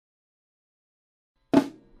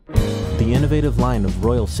The innovative line of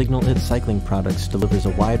Royal SigalIT cycling products delivers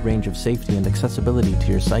a wide range of safety and accessibility to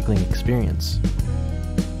your cycling experience.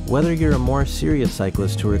 Whether you're a more serious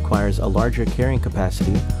cyclist who requires a larger carrying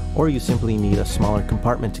capacity, or you simply need a smaller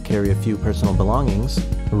compartment to carry a few personal belongings,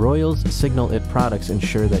 Royal's SigalIT products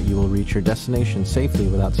ensure that you will reach your destination safely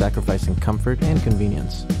without sacrificing comfort and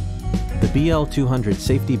convenience. The BL200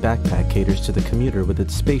 safety backpack caters to the commuter with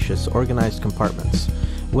its spacious, organized compartments.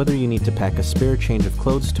 Whether you need to pack a spare change of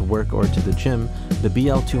clothes to work or to the gym, the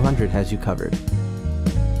BL200 has you covered.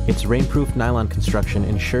 Its rainproof nylon construction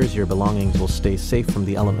ensures your belongings will stay safe from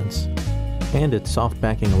the elements, and its soft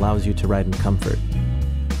backing allows you to ride in comfort.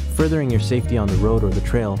 Furthering your safety on the road or the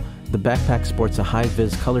trail, the backpack sports a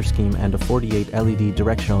high-vis color scheme and a 48 LED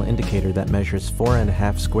directional indicator that measures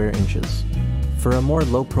 4.5 square inches. For a more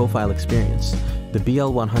low-profile experience, the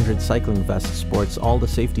BL100 cycling vest sports all the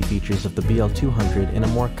safety features of the BL200 in a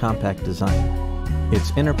more compact design.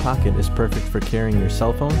 Its inner pocket is perfect for carrying your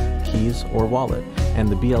cell phone, keys, or wallet, and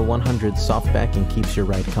the BL100's soft backing keeps your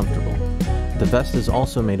ride comfortable. The vest is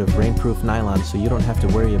also made of rainproof nylon, so you don't have to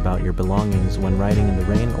worry about your belongings when riding in the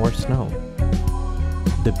rain or snow.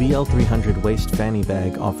 The BL300 waist fanny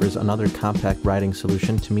bag offers another compact riding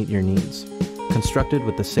solution to meet your needs. Constructed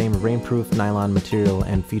with the same rainproof nylon material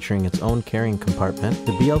and featuring its own carrying compartment,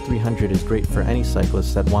 the BL300 is great for any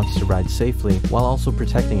cyclist that wants to ride safely while also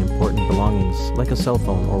protecting important belongings like a cell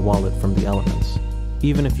phone or wallet from the elements.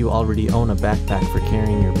 Even if you already own a backpack for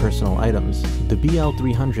carrying your personal items, the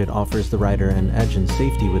BL300 offers the rider an edge in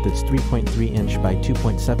safety with its 3.3-inch by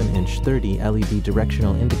 2.7-inch 30 LED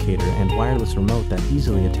directional indicator and wireless remote that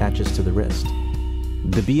easily attaches to the wrist.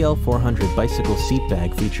 The BL400 bicycle seat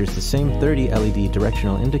bag features the same 30 LED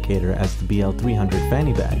directional indicator as the BL300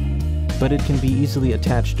 fanny bag, but it can be easily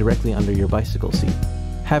attached directly under your bicycle seat.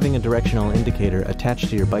 Having a directional indicator attached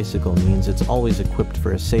to your bicycle means it's always equipped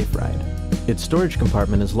for a safe ride. Its storage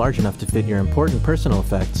compartment is large enough to fit your important personal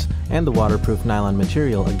effects, and the waterproof nylon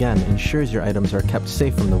material again ensures your items are kept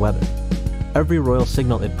safe from the weather. Every Royal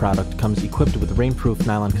SigalIT product comes equipped with rainproof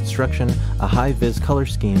nylon construction, a high-vis color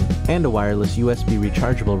scheme, and a wireless USB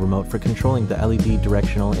rechargeable remote for controlling the LED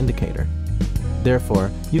directional indicator.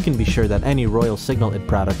 Therefore, you can be sure that any Royal SigalIT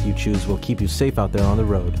product you choose will keep you safe out there on the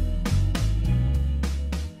road.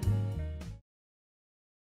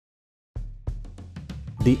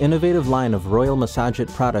 The innovative line of Royal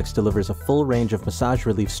MassageIT products delivers a full range of massage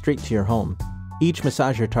relief straight to your home. Each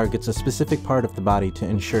massager targets a specific part of the body to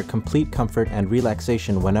ensure complete comfort and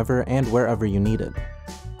relaxation whenever and wherever you need it.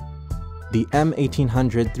 The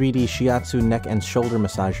M1800 3D Shiatsu neck and shoulder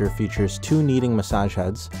massager features 2 kneading massage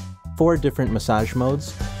heads, 4 different massage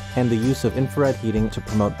modes, and the use of infrared heating to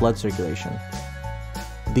promote blood circulation.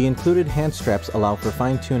 The included hand straps allow for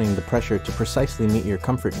fine-tuning the pressure to precisely meet your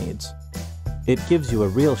comfort needs. It gives you a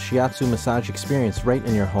real shiatsu massage experience right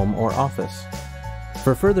in your home or office.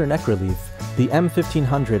 For further neck relief, the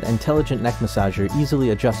M1500 Intelligent Neck Massager easily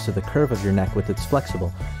adjusts to the curve of your neck with its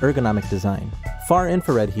flexible, ergonomic design. Far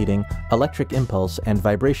infrared heating, electric impulse, and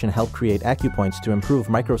vibration help create acupoints to improve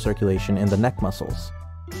microcirculation in the neck muscles.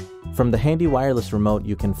 From the handy wireless remote,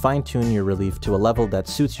 you can fine-tune your relief to a level that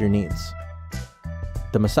suits your needs.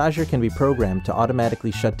 The massager can be programmed to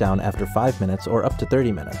automatically shut down after 5 minutes or up to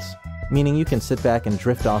 30 minutes, meaning you can sit back and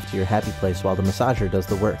drift off to your happy place while the massager does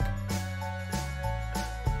the work.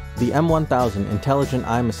 The M1000 Intelligent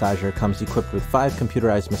Eye Massager comes equipped with 5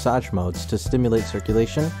 computerized massage modes to stimulate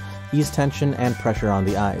circulation, ease tension and pressure on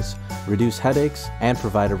the eyes, reduce headaches, and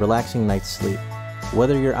provide a relaxing night's sleep.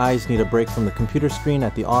 Whether your eyes need a break from the computer screen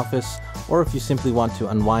at the office, or if you simply want to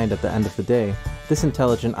unwind at the end of the day, this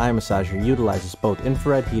intelligent eye massager utilizes both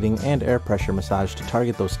infrared heating and air pressure massage to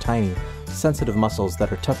target those tiny, sensitive muscles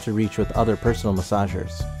that are tough to reach with other personal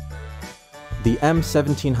massagers. The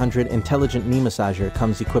M1700 Intelligent Knee Massager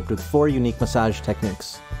comes equipped with 4 unique massage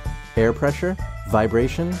techniques: air pressure,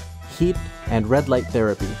 vibration, heat, and red light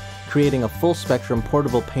therapy, creating a full-spectrum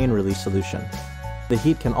portable pain relief solution. The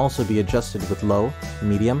heat can also be adjusted with low,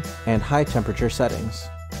 medium, and high temperature settings.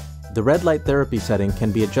 The red light therapy setting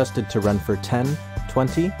can be adjusted to run for 10,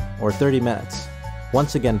 20, or 30 minutes,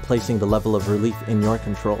 once again placing the level of relief in your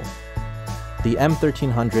control. The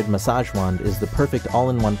M1300 Massage Wand is the perfect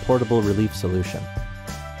all-in-one portable relief solution.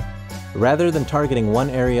 Rather than targeting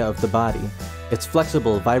one area of the body, its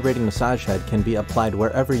flexible vibrating massage head can be applied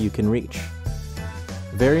wherever you can reach.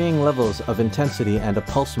 Varying levels of intensity and a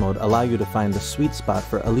pulse mode allow you to find the sweet spot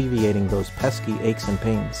for alleviating those pesky aches and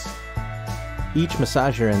pains. Each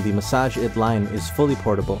massager in the MassageIT line is fully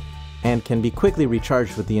portable and can be quickly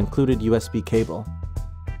recharged with the included USB cable.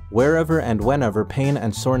 Wherever and whenever pain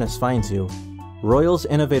and soreness finds you, Royal's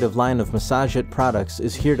innovative line of MassageIT products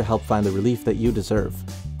is here to help find the relief that you deserve.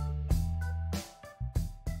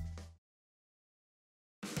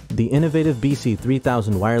 The innovative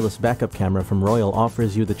BC3000 wireless backup camera from Royal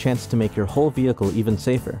offers you the chance to make your whole vehicle even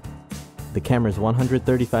safer. The camera's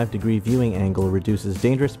 135-degree viewing angle reduces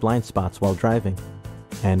dangerous blind spots while driving,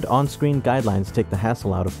 and on-screen guidelines take the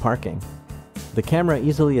hassle out of parking. The camera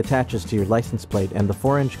easily attaches to your license plate, and the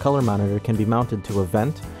 4-inch color monitor can be mounted to a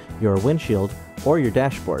vent, your windshield, or your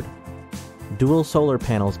dashboard. Dual solar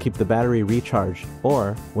panels keep the battery recharged,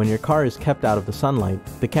 or, when your car is kept out of the sunlight,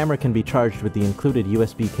 the camera can be charged with the included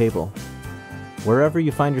USB cable. Wherever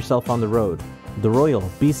you find yourself on the road, the Royal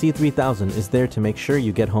BC3000 is there to make sure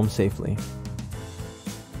you get home safely.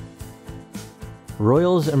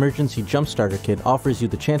 Royal's Emergency Jump Starter Kit offers you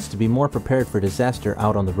the chance to be more prepared for disaster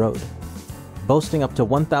out on the road. Boasting up to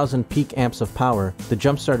 1000 peak amps of power, the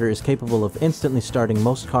jump starter is capable of instantly starting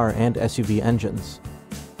most car and SUV engines.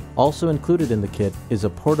 Also included in the kit is a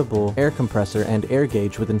portable air compressor and air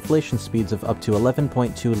gauge with inflation speeds of up to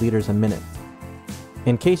 11.2 liters a minute.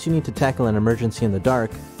 In case you need to tackle an emergency in the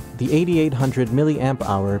dark, the 8800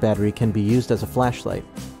 mAh battery can be used as a flashlight,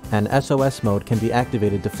 and SOS mode can be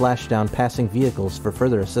activated to flash down passing vehicles for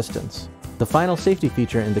further assistance. The final safety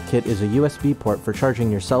feature in the kit is a USB port for charging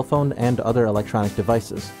your cell phone and other electronic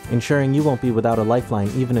devices, ensuring you won't be without a lifeline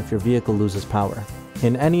even if your vehicle loses power.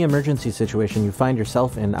 In any emergency situation you find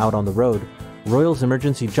yourself in out on the road, Royal's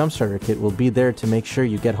Emergency Jump Starter Kit will be there to make sure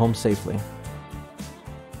you get home safely.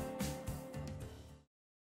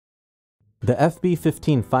 The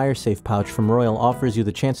FB15 Fire Safe pouch from Royal offers you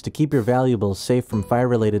the chance to keep your valuables safe from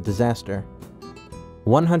fire-related disaster.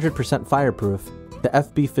 100% fireproof, the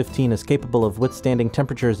FB15 is capable of withstanding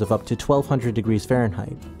temperatures of up to 1200 degrees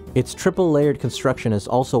Fahrenheit. Its triple-layered construction is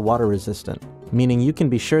also water-resistant, meaning you can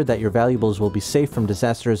be sure that your valuables will be safe from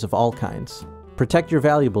disasters of all kinds. Protect your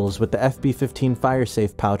valuables with the FB15 Fire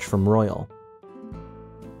Safe pouch from Royal.